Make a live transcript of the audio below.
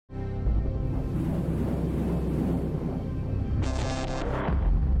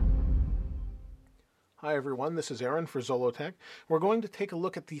Hi everyone, this is Aaron for Zollotech. We're going to take a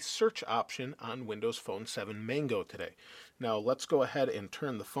look at the search option on Windows Phone 7 Mango today. Now let's go ahead and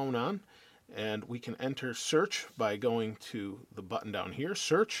turn the phone on, and we can enter search by going to the button down here,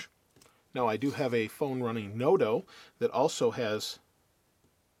 search. Now I do have a phone running Nodo that also has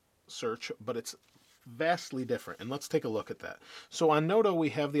search, but it's vastly different, and let's take a look at that. So on Nodo we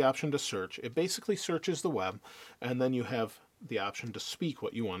have the option to search. It basically searches the web, and then you have the option to speak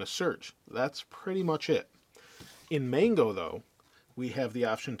what you want to search. That's pretty much it. In Mango, though, we have the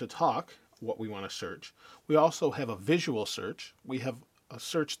option to talk what we want to search. We also have a visual search. We have a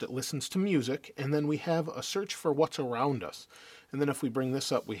search that listens to music, and then we have a search for what's around us. And then if we bring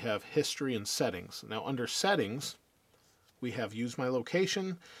this up, we have history and settings. Now under settings, we have use my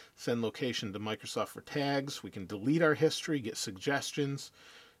location, send location to Microsoft for tags. We can delete our history, get suggestions,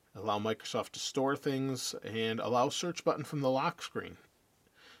 allow Microsoft to store things, and allow search button from the lock screen.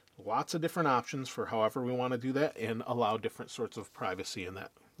 Lots of different options for however we want to do that, and allow different sorts of privacy and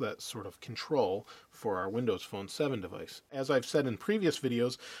that sort of control for our Windows Phone 7 device. As I've said in previous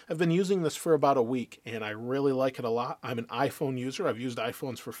videos, I've been using this for about a week, and I really like it a lot. I'm an iPhone user. I've used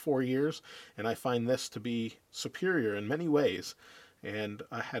iPhones for 4 years, and I find this to be superior in many ways and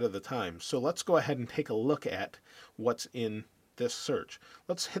ahead of the time. So let's go ahead and take a look at what's in this search.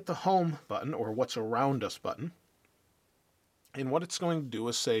 Let's hit the home button, or what's around us button. And what it's going to do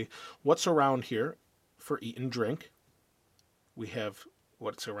is say what's around here for eat and drink. We have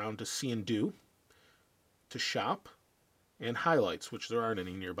what's around to see and do, to shop, and highlights, which there aren't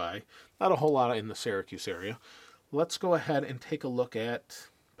any nearby. Not a whole lot in the Syracuse area. Let's go ahead and take a look at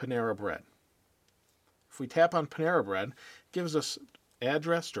Panera Bread. If we tap on Panera Bread, it gives us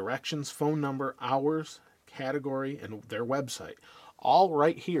address, directions, phone number, hours, category, and their website, all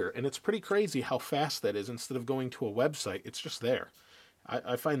right here. And it's pretty crazy how fast that is. Instead of going to a website, it's just there.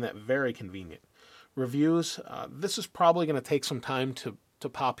 I find that very convenient. Reviews, this is probably going to take some time to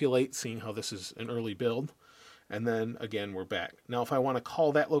populate, seeing how this is an early build. And then again, we're back. Now if I want to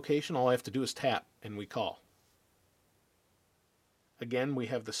call that location, all I have to do is tap and we call. Again, we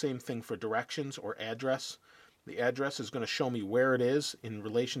have the same thing for directions or address. The address is going to show me where it is in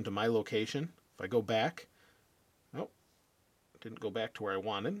relation to my location. If I go back, nope, didn't go back to where I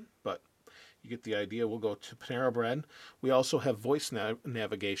wanted, but you get the idea. We'll go to Panera Bread. We also have voice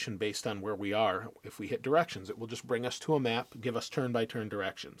navigation based on where we are. If we hit directions, it will just bring us to a map, give us turn-by-turn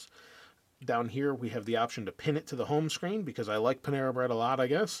directions. Down here, we have the option to pin it to the home screen, because I like Panera Bread a lot, I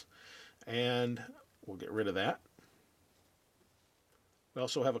guess. And we'll get rid of that. We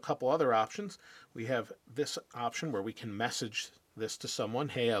also have a couple other options. We have this option where we can message this to someone.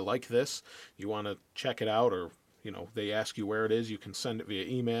 Hey, I like this. You want to check it out, or they ask you where it is. You can send it via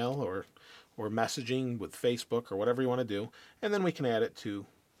email or messaging with Facebook or whatever you want to do. And then we can add it to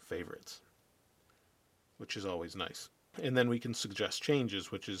favorites, which is always nice. And then we can suggest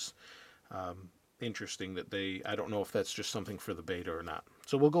changes, which is interesting that I don't know if that's just something for the beta or not.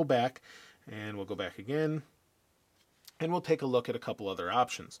 So we'll go back, and we'll go back again. And we'll take a look at a couple other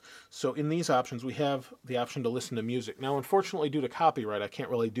options. So in these options, we have the option to listen to music. Now, unfortunately, due to copyright, I can't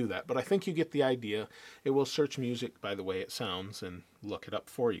really do that, but I think you get the idea. It will search music by the way it sounds and look it up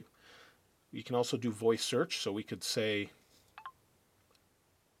for you. You can also do voice search, so we could say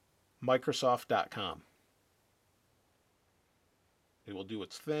Microsoft.com. It will do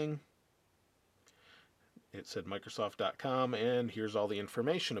its thing. It said Microsoft.com, and here's all the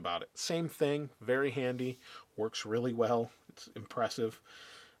information about it. Same thing, very handy, works really well, it's impressive.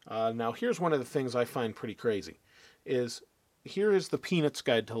 Now here's one of the things I find pretty crazy, is here is the Peanuts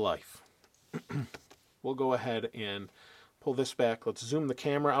Guide to Life. We'll go ahead and pull this back. Let's zoom the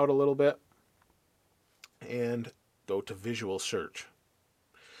camera out a little bit and go to visual search.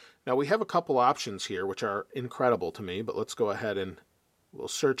 Now we have a couple options here which are incredible to me, but let's go ahead and we'll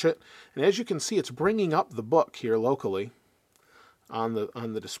search it. And as you can see, it's bringing up the book here locally on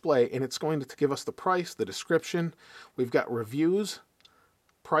the display, and it's going to give us the price, the description. We've got reviews,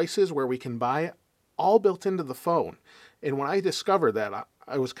 prices where we can buy it, all built into the phone. And when I discovered that,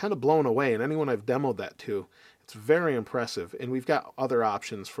 I was kind of blown away, and anyone I've demoed that to, it's very impressive. And we've got other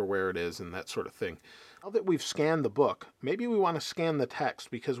options for where it is and that sort of thing. Now that we've scanned the book, maybe we want to scan the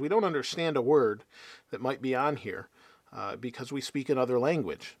text because we don't understand a word that might be on here. Because we speak another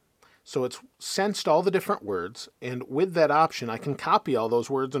language. So it's sensed all the different words, and with that option I can copy all those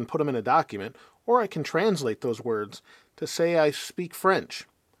words and put them in a document, or I can translate those words to say I speak French.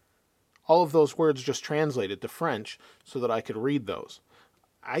 All of those words just translated to French so that I could read those.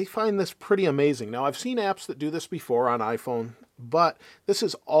 I find this pretty amazing. Now I've seen apps that do this before on iPhone, but this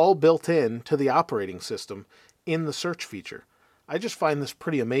is all built in to the operating system in the search feature. I just find this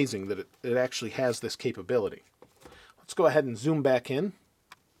pretty amazing that it actually has this capability. Let's go ahead and zoom back in.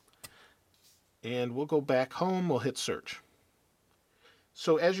 And we'll go back home. We'll hit search.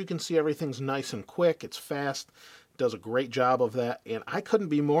 So as you can see, everything's nice and quick. It's fast. Does a great job of that. And I couldn't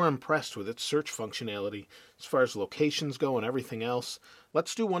be more impressed with its search functionality as far as locations go and everything else.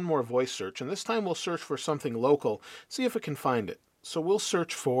 Let's do one more voice search. And this time we'll search for something local. See if it can find it. So we'll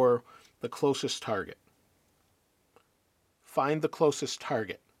search for the closest target. Find the closest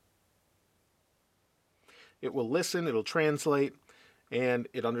target. It will listen, it'll translate, and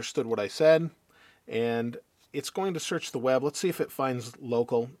it understood what I said, and it's going to search the web. Let's see if it finds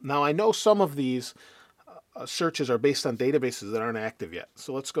local. Now, I know some of these searches are based on databases that aren't active yet,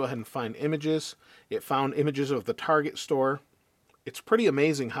 so let's go ahead and find images. It found images of the Target store. It's pretty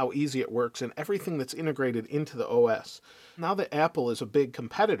amazing how easy it works and everything that's integrated into the OS. Now that Apple is a big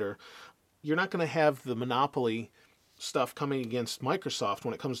competitor, you're not going to have the monopoly stuff coming against Microsoft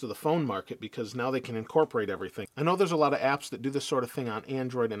when it comes to the phone market, because now they can incorporate everything. I know there's a lot of apps that do this sort of thing on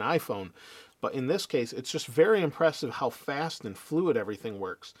Android and iPhone, but in this case, it's just very impressive how fast and fluid everything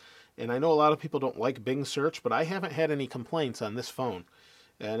works. And I know a lot of people don't like Bing search, but I haven't had any complaints on this phone.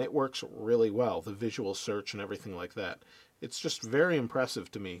 And it works really well, the visual search and everything like that. It's just very impressive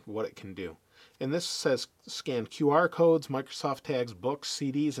to me what it can do. And this says scan QR codes, Microsoft tags, books,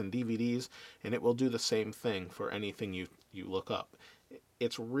 CDs, and DVDs, and it will do the same thing for anything you look up.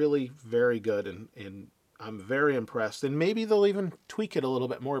 It's really very good, and I'm very impressed. And maybe they'll even tweak it a little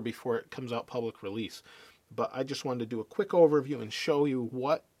bit more before it comes out public release. But I just wanted to do a quick overview and show you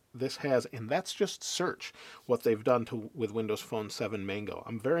what this has, and that's just search, what they've done with Windows Phone 7 Mango.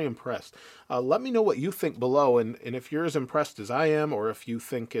 I'm very impressed. Let me know what you think below, and if you're as impressed as I am, or if you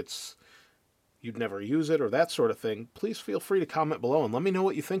think you'd never use it or that sort of thing, please feel free to comment below and let me know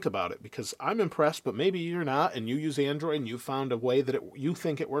what you think about it, because I'm impressed, but maybe you're not, and you use Android and you found a way that you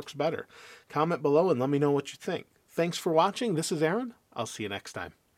think it works better. Comment below and let me know what you think. Thanks for watching. This is Aaron. I'll see you next time.